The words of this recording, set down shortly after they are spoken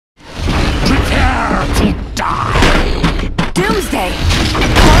Doomsday!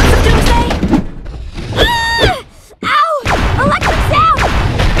 Clones of Doomsday? Ah! Ow! Electric sound!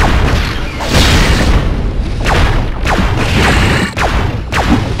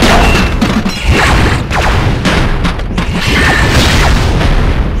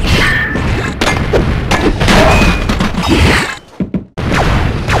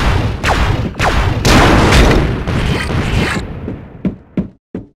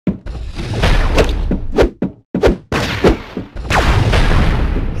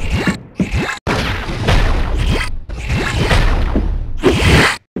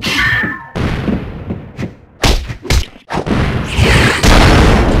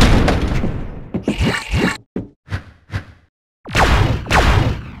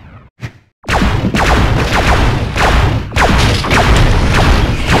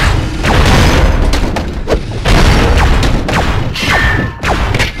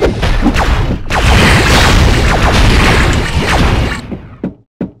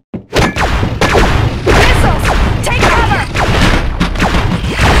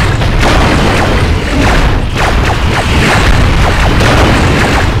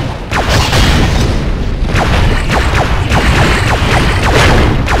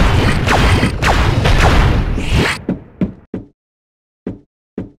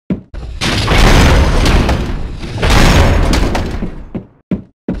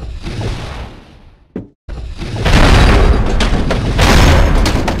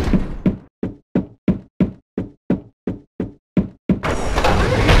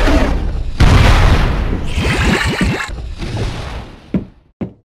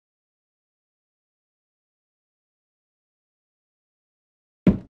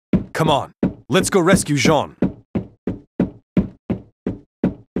 Come on, let's go rescue Jean.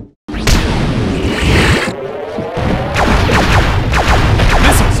 Missiles,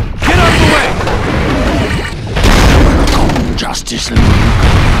 get out of the way! Welcome, Justice League.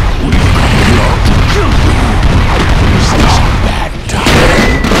 We've come here to kill you. Is this a bad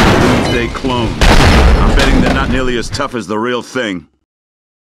time? Doomsday clone. I'm betting they're not nearly as tough as the real thing.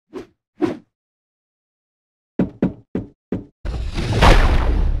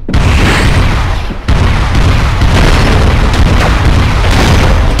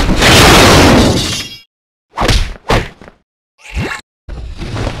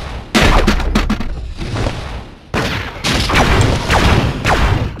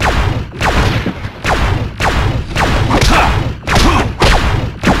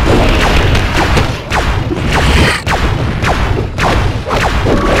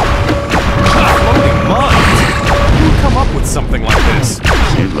 Something like this.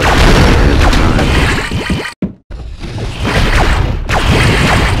 Seems like a time.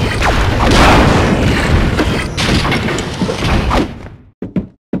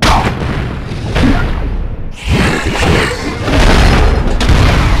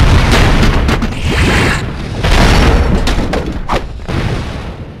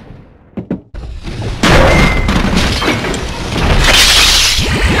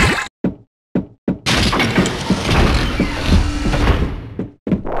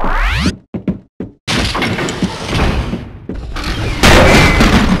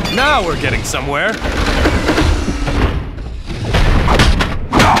 Now we're getting somewhere.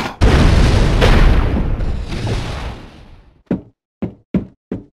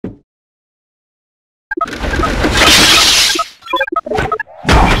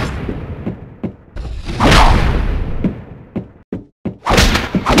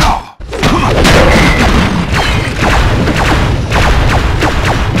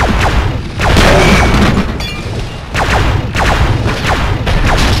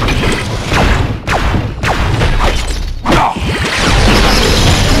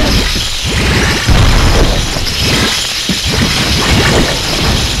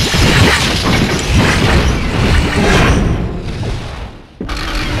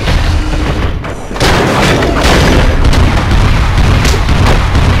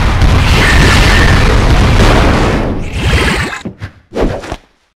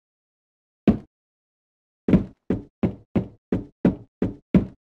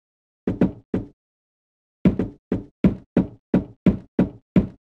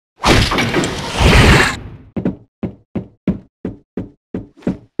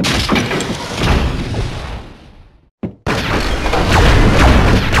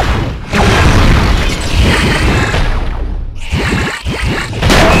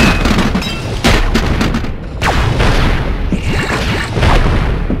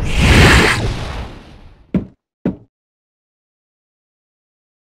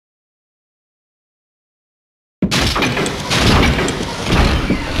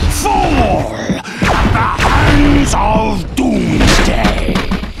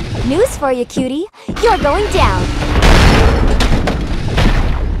 for you, cutie. You're going down.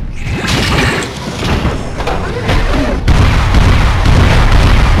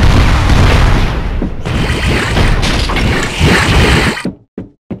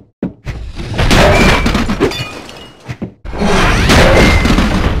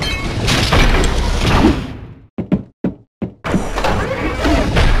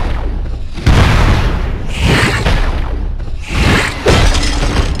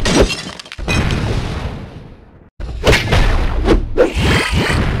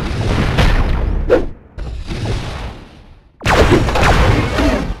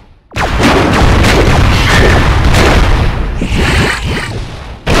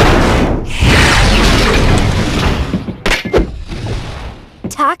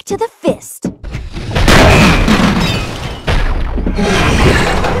 Talk to the fist.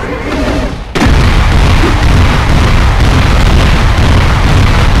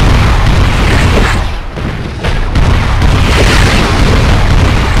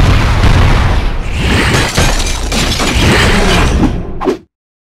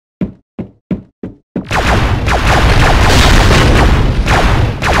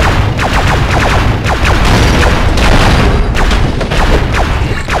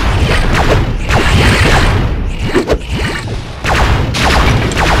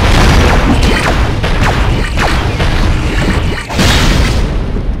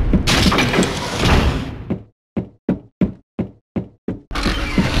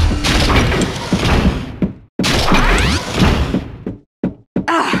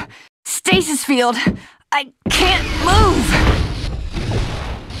 Stasis field. I can't move.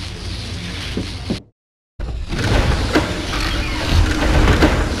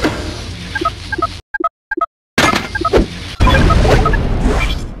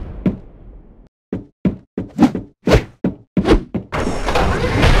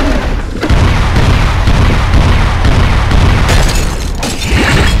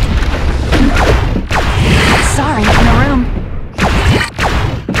 Sorry, in the room.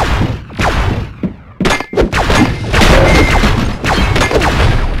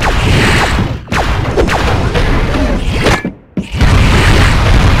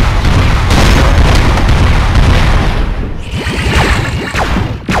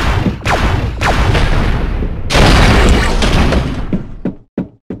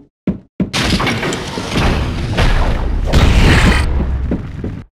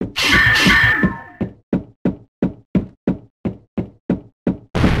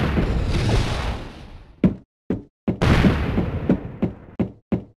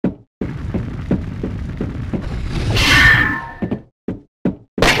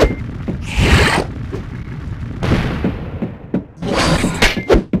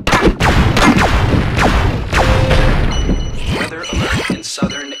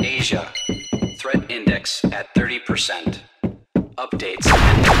 Southern Asia. Threat index at 30%. Updates.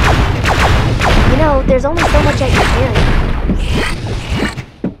 You know, there's only so much I can carry.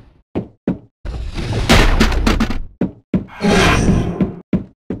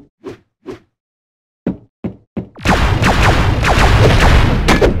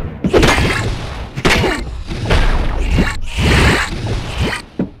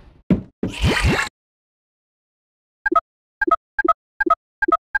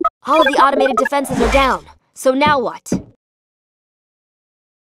 All of the automated defenses are down. So now what?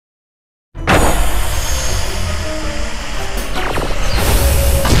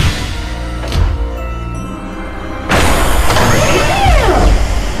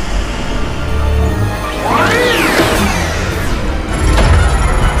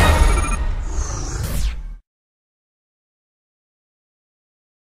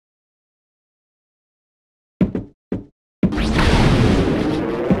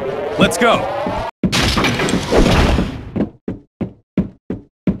 Let's go!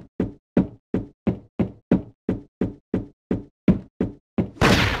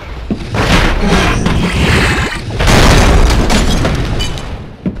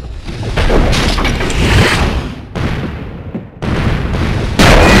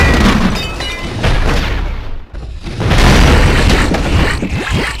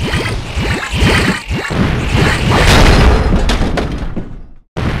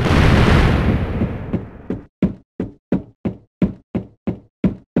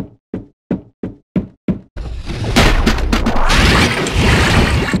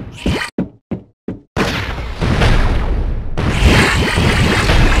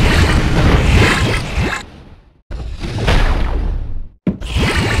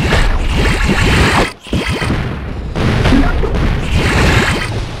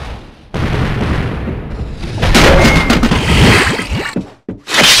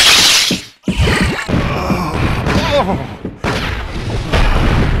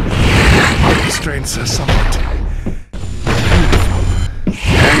 is somewhat beautiful.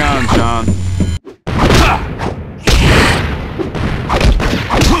 Hang on, Sean.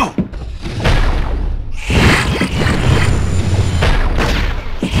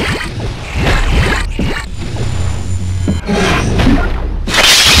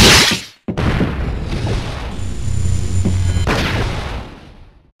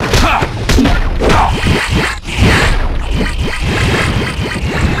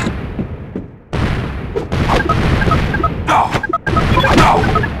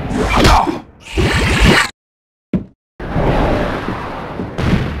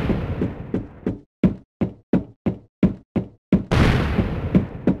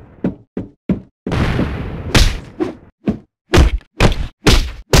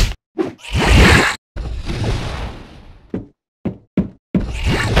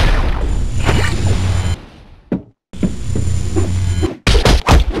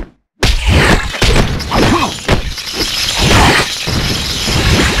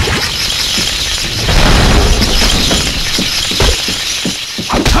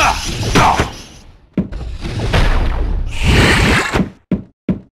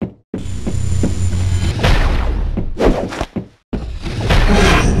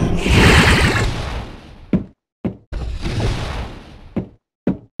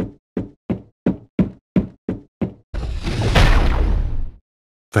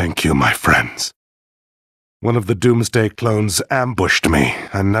 Thank you, my friends. One of the Doomsday clones ambushed me.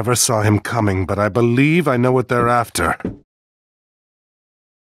 I never saw him coming, but I believe I know what they're after.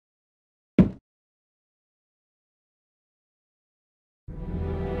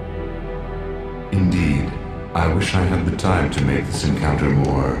 Indeed, I wish I had the time to make this encounter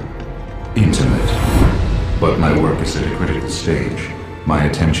more intimate. But my work is at a critical stage. My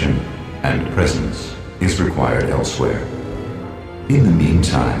attention and presence is required elsewhere. In the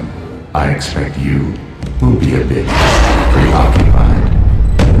meantime, I expect you will be a bit preoccupied.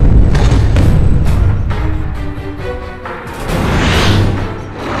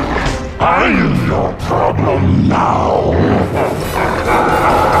 I'm your problem now.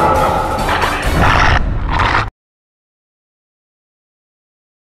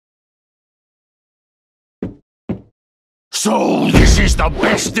 So this is the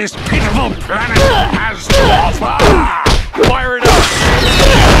best this pitiful planet has to offer! Fire it up!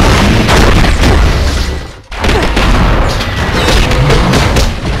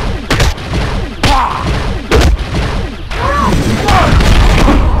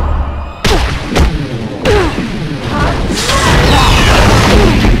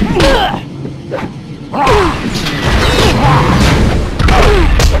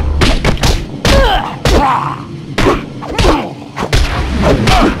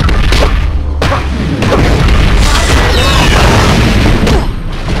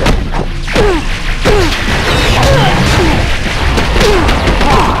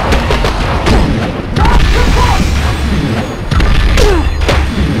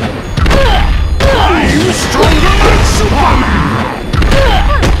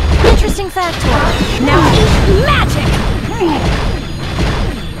 Interesting factoid. Now magic!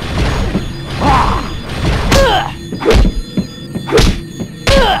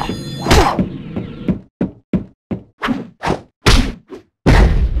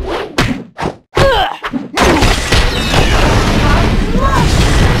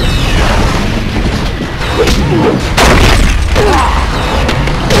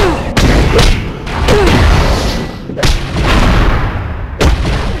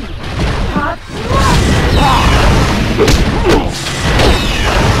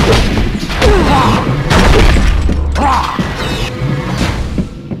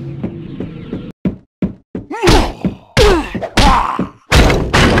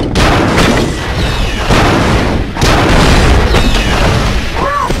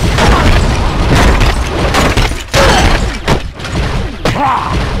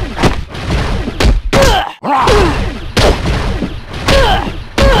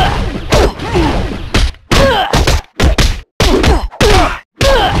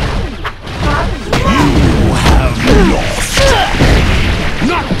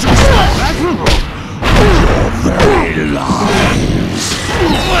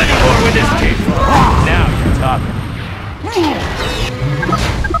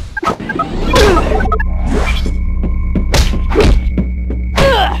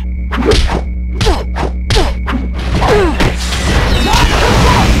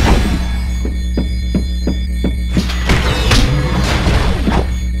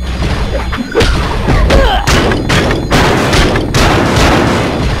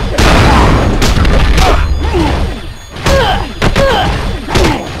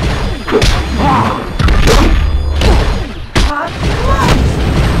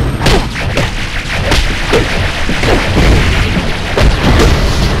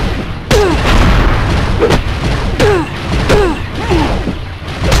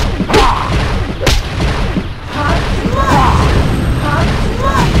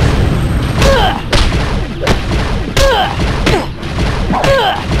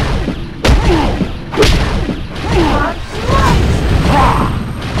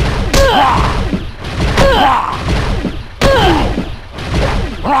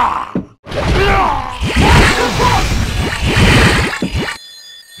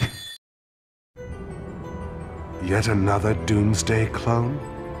 Yet another Doomsday clone?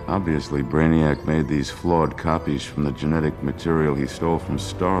 Obviously, Brainiac made these flawed copies from the genetic material he stole from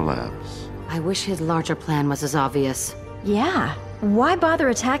Star Labs. I wish his larger plan was as obvious. Yeah. Why bother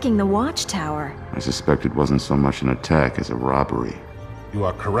attacking the watchtower? I suspect it wasn't so much an attack as a robbery. You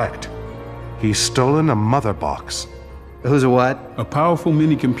are correct. He's stolen a mother box. Who's a what? A powerful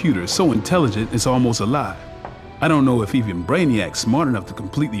mini-computer so intelligent it's almost alive. I don't know if even Brainiac's smart enough to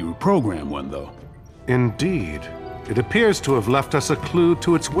completely reprogram one, though. Indeed. It appears to have left us a clue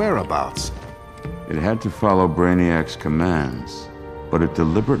to its whereabouts. It had to follow Brainiac's commands, but it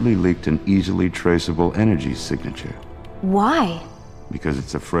deliberately leaked an easily traceable energy signature. Why? Because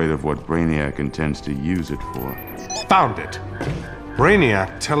it's afraid of what Brainiac intends to use it for. Found it!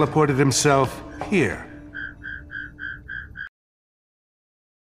 Brainiac teleported himself here.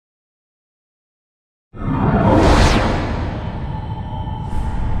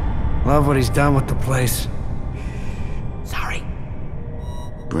 Love what he's done with the place. Sorry.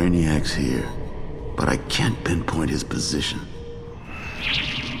 Brainiac's here, but I can't pinpoint his position.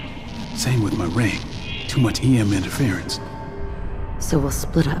 Same with my ring. Too much EM interference. So we'll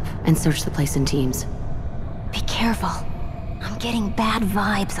split up and search the place in teams. Be careful. I'm getting bad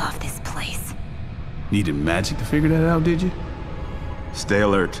vibes off this place. Needed magic to figure that out, did you? Stay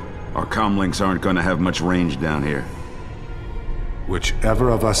alert. Our comlinks aren't gonna have much range down here. Whichever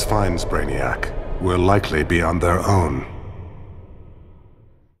of us finds Brainiac will likely be on their own.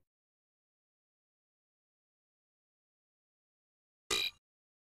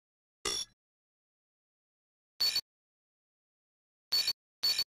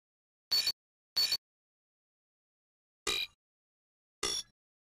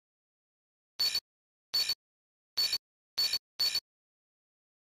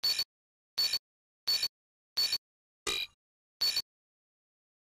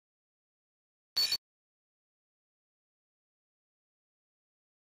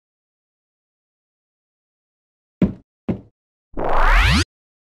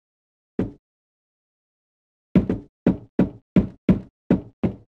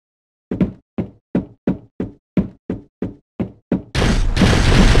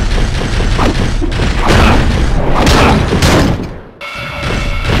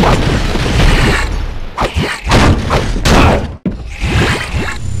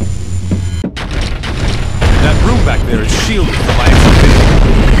 There is shielded from my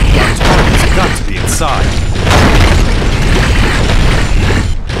activity. Our target's got to be inside.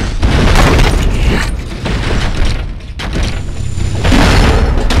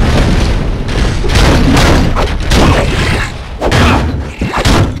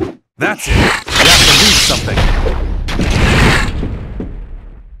 That's it. You have to leave something.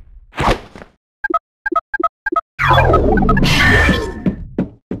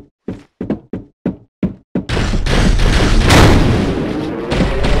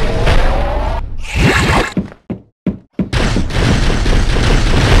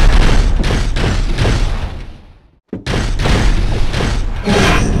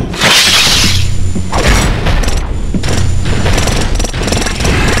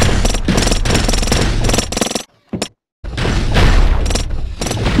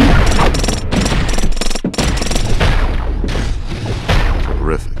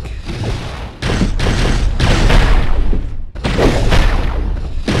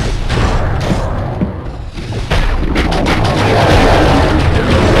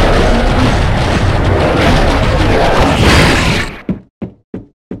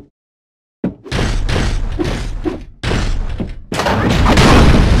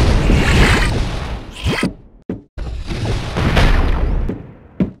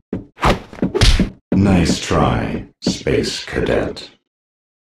 Nice try, Space Cadet.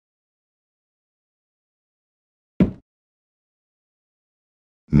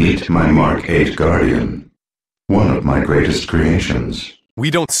 Meet my Mark 8 Guardian, one of my greatest creations.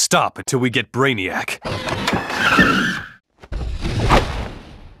 We don't stop until we get Brainiac.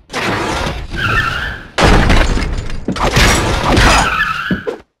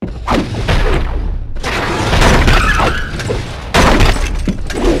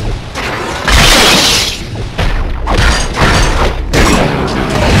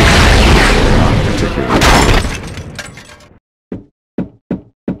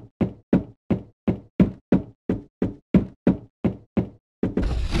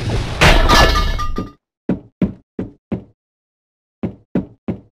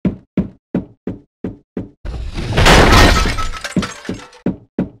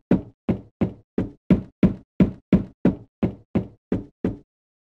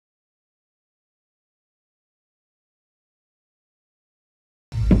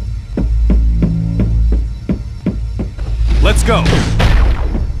 Let's go!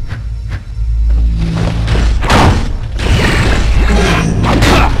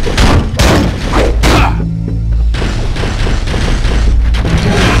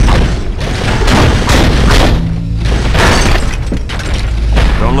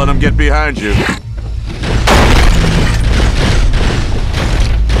 Don't let him get behind you.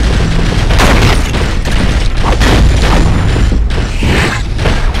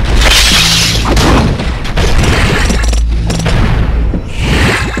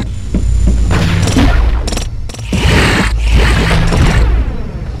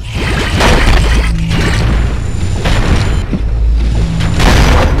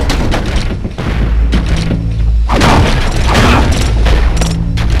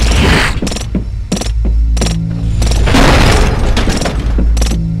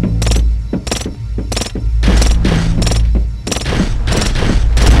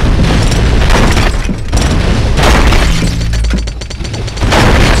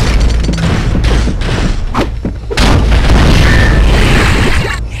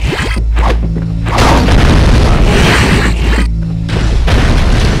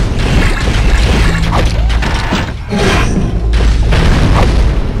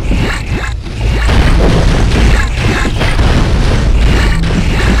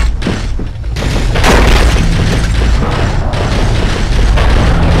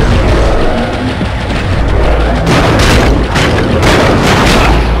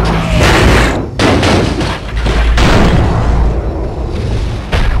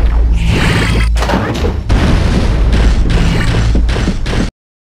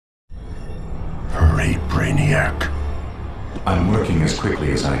 I'm working as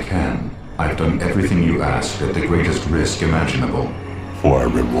quickly as I can. I've done everything you asked at the greatest risk imaginable. For a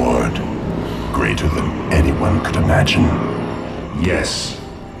reward greater than anyone could imagine. Yes.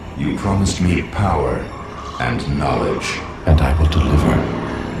 You promised me power and knowledge. And I will deliver.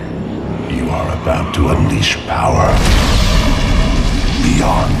 You are about to unleash power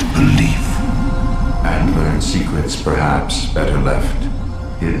beyond belief. And learn secrets perhaps better left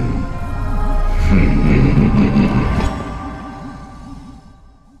hidden.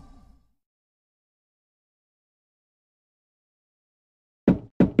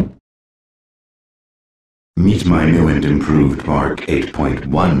 Meet my new and improved Mark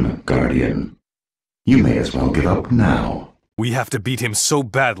 8.1, Guardian. You may as well give up now. We have to beat him so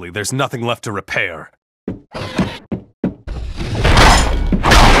badly, there's nothing left to repair. Take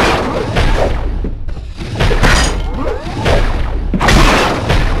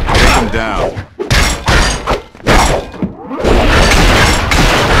him down.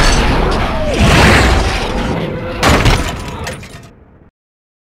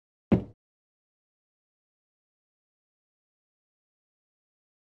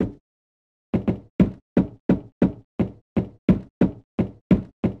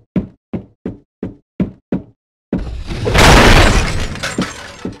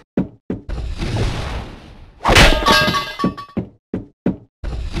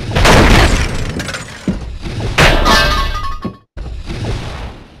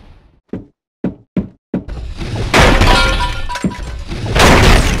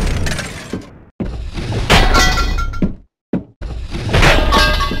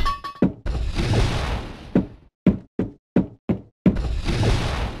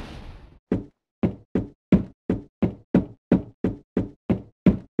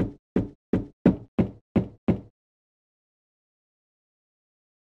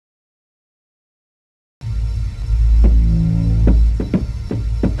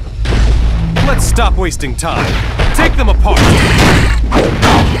 Let's stop wasting time. Take them apart!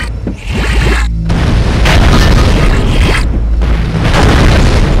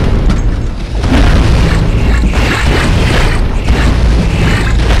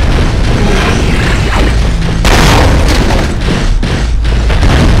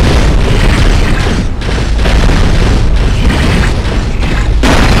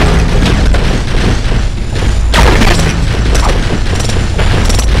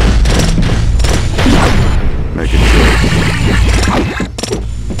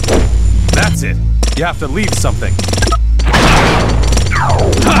 That's it. You have to leave something.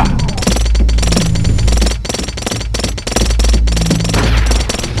 Ha!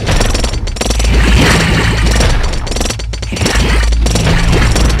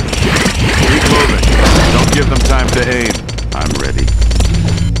 Keep moving. Don't give them time to aim. I'm ready.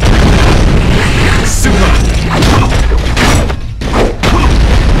 Super!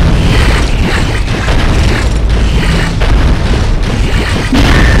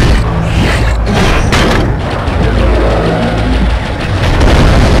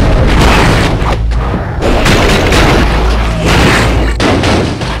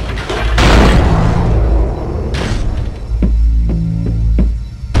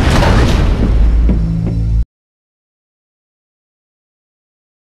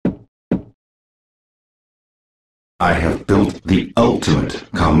 I have built the ultimate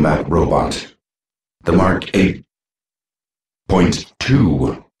combat robot. The Mark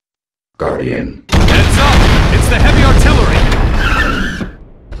 8.2 Guardian. Heads up! It's the heavy artillery!